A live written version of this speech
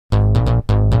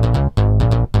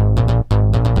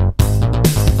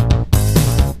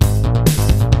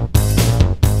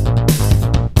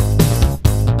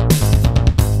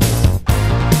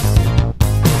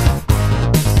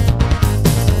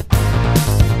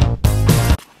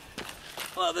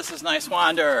Hello, this is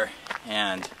Niswander,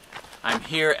 and I'm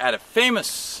here at a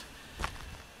famous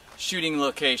shooting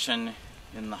location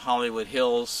in the Hollywood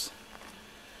Hills.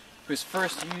 It was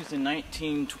first used in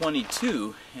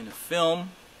 1922 in a film,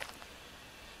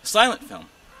 a silent film,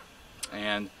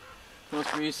 and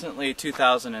most recently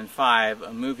 2005,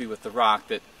 a movie with The Rock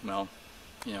that, well,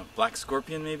 you know, Black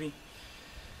Scorpion maybe?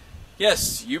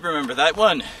 Yes, you remember that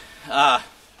one. But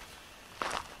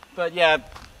yeah,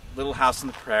 Little House on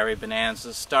the Prairie,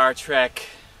 Bonanza, Star Trek,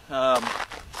 and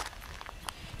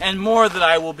more that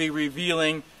I will be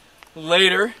revealing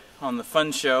later on the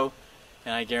fun show,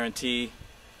 and I guarantee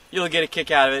you'll get a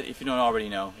kick out of it if you don't already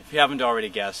know, if you haven't already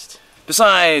guessed.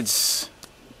 Besides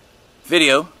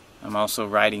video, I'm also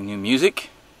writing new music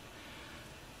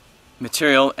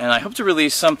material, and I hope to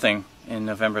release something in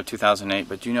November 2008,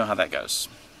 but you know how that goes.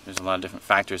 There's a lot of different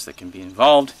factors that can be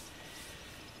involved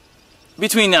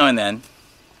between now and then.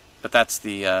 But that's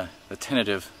the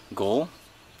tentative goal.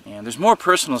 And there's more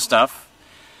personal stuff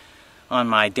on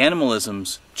my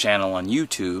Danimalisms channel on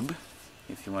YouTube,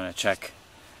 if you want to check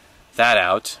that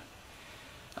out.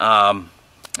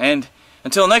 And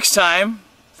until next time,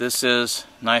 this is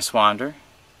Niswander,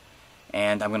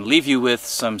 and I'm going to leave you with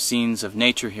some scenes of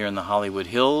nature here in the Hollywood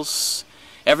Hills.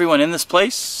 Everyone in this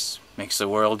place makes the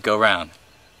world go round.